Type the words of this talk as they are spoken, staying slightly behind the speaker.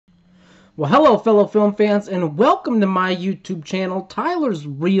Well, hello, fellow film fans, and welcome to my YouTube channel, Tyler's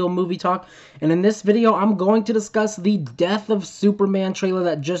Real Movie Talk. And in this video, I'm going to discuss the Death of Superman trailer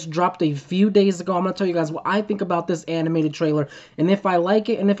that just dropped a few days ago. I'm going to tell you guys what I think about this animated trailer, and if I like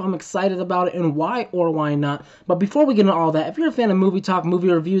it, and if I'm excited about it, and why or why not. But before we get into all that, if you're a fan of movie talk, movie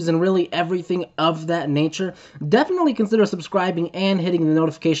reviews, and really everything of that nature, definitely consider subscribing and hitting the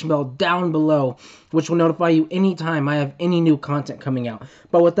notification bell down below, which will notify you anytime I have any new content coming out.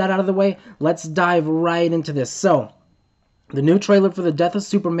 But with that out of the way, let's dive right into this. So, the new trailer for The Death of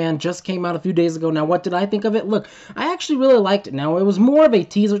Superman just came out a few days ago. Now, what did I think of it? Look, I actually really liked it. Now, it was more of a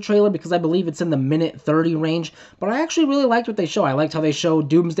teaser trailer because I believe it's in the minute 30 range, but I actually really liked what they show. I liked how they show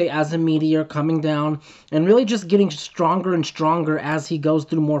Doomsday as a meteor coming down and really just getting stronger and stronger as he goes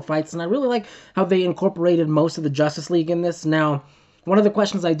through more fights, and I really like how they incorporated most of the Justice League in this. Now, one of the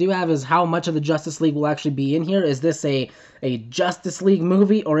questions I do have is how much of the Justice League will actually be in here. Is this a Justice League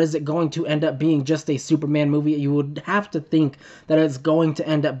movie, or is it going to end up being just a Superman movie? You would have to think that it's going to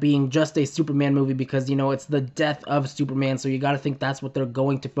end up being just a Superman movie because, you know, it's the death of Superman, so you got to think that's what they're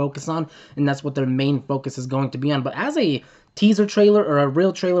going to focus on, and that's what their main focus is going to be on. But as a teaser trailer or a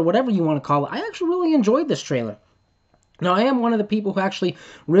real trailer, whatever you want to call it, I actually really enjoyed this trailer. Now, I am one of the people who actually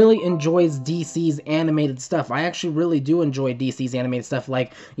really enjoys DC's animated stuff. I actually really do enjoy DC's animated stuff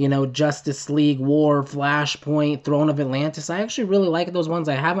like, you know, Justice League, War, Flashpoint, Throne of Atlantis. I actually really like those ones.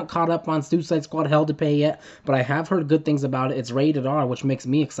 I haven't caught up on Suicide Squad Hell to Pay yet, but I have heard good things about it. It's rated R, which makes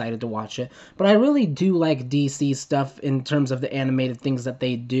me excited to watch it. But I really do like DC stuff in terms of the animated things that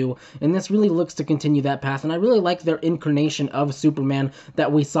they do, and this really looks to continue that path, and I really like their incarnation of Superman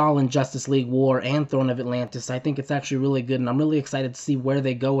that we saw in Justice League, War, and Throne of Atlantis. I think it's actually really good, and I'm really excited to see where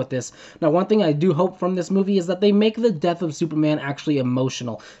they go with this. Now, one thing I do hope from this movie is that they make the death of Superman actually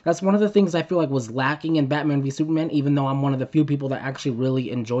emotional. That's one of the things I feel like was lacking in Batman v Superman, even though I'm one of the few people that actually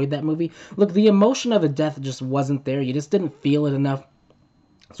really enjoyed that movie. Look, the emotion of the death just wasn't there. You just didn't feel it enough.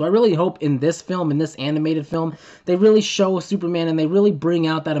 So I really hope in this film, in this animated film, they really show Superman and they really bring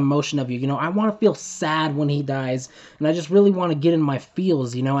out that emotion of you. You know, I want to feel sad when he dies, and I just really want to get in my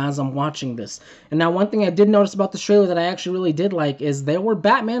feels, you know, as I'm watching this. And now one thing I did notice about this trailer that I actually really did like is there were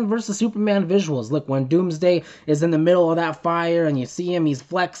Batman versus Superman visuals. Look, when Doomsday is in the middle of that fire and you see him, he's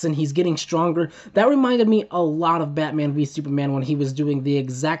flexing, he's getting stronger. That reminded me a lot of Batman v Superman when he was doing the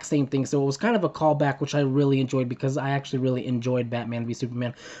exact same thing. So it was kind of a callback, which I really enjoyed because I actually really enjoyed Batman v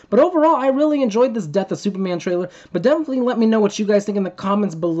Superman. But overall, I really enjoyed this Death of Superman trailer, but definitely let me know what you guys think in the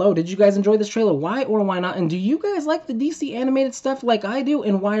comments below. Did you guys enjoy this trailer? Why or why not? And do you guys like the DC animated stuff like I do?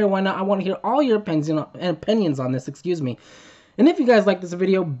 And why or why not? I want to hear all your opinions on this, excuse me. And if you guys like this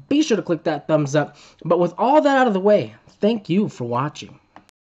video, be sure to click that thumbs up. But with all that out of the way, thank you for watching.